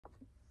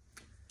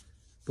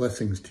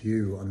Blessings to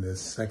you on this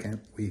second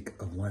week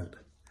of Lent.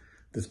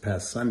 This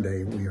past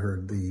Sunday, we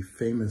heard the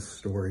famous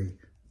story,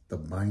 the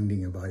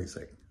binding of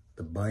Isaac.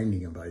 The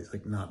binding of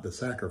Isaac, not the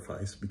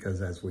sacrifice,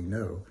 because as we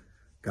know,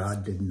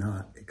 God did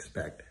not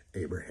expect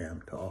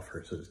Abraham to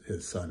offer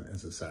his son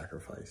as a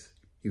sacrifice.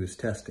 He was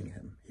testing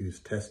him. He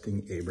was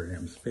testing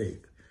Abraham's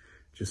faith,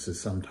 just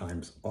as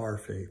sometimes our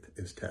faith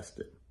is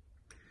tested.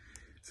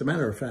 As a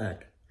matter of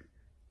fact,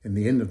 in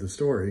the end of the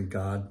story,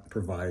 God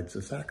provides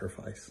a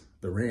sacrifice,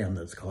 the ram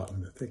that's caught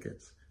in the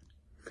thickets.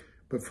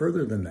 But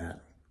further than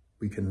that,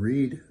 we can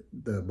read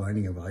the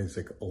binding of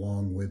Isaac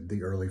along with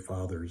the early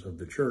fathers of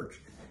the church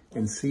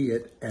and see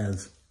it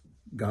as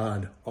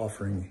God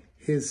offering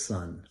his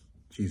son,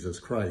 Jesus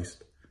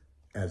Christ,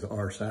 as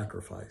our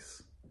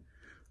sacrifice.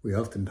 We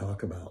often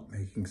talk about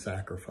making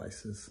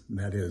sacrifices, and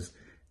that is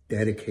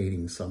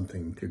dedicating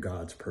something to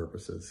God's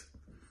purposes.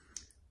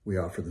 We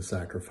offer the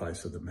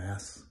sacrifice of the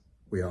Mass.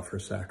 We offer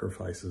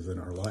sacrifices in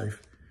our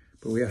life,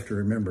 but we have to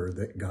remember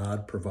that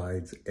God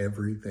provides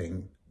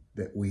everything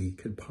that we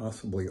could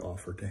possibly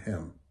offer to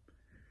him.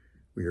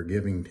 We are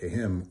giving to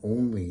him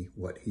only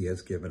what he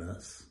has given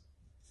us.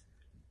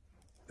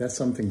 That's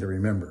something to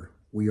remember.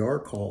 We are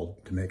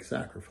called to make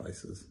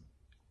sacrifices.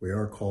 We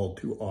are called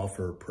to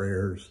offer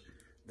prayers,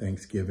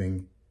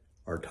 thanksgiving,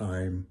 our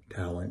time,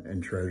 talent,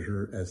 and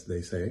treasure, as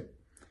they say,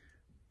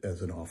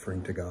 as an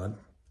offering to God.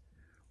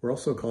 We're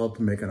also called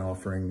to make an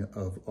offering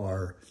of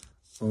our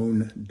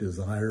own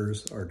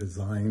desires, our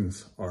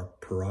designs, our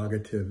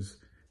prerogatives,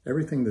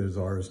 everything that is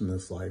ours in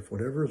this life,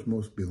 whatever is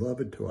most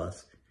beloved to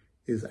us,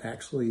 is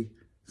actually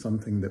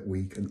something that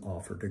we can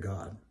offer to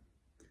God.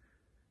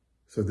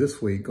 So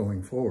this week,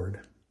 going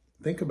forward,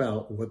 think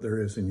about what there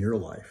is in your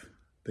life.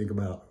 Think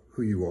about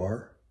who you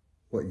are,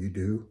 what you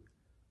do,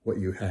 what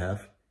you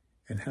have,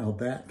 and how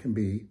that can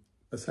be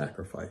a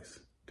sacrifice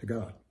to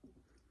God.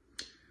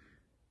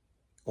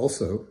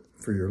 Also,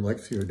 for your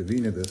Lectio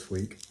Divina this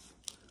week,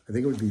 I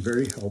think it would be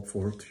very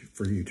helpful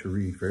for you to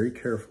read very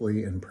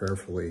carefully and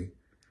prayerfully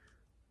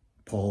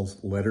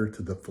Paul's letter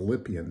to the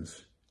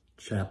Philippians,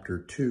 chapter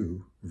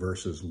 2,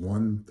 verses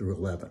 1 through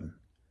 11.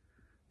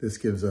 This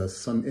gives us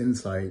some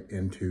insight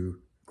into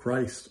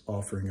Christ's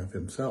offering of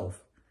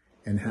himself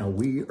and how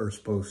we are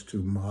supposed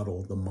to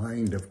model the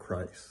mind of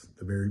Christ,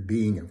 the very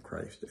being of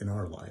Christ in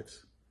our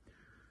lives.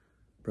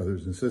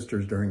 Brothers and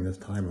sisters, during this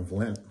time of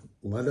Lent,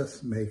 let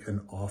us make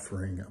an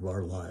offering of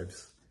our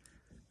lives.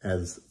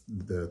 As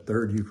the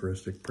third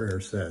Eucharistic prayer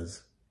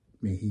says,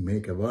 may he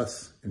make of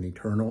us an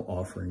eternal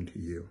offering to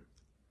you.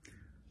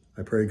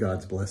 I pray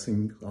God's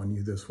blessing on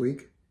you this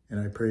week, and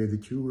I pray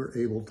that you were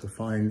able to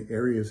find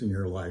areas in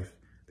your life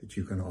that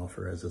you can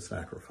offer as a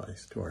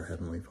sacrifice to our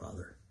Heavenly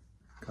Father.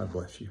 God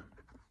bless you.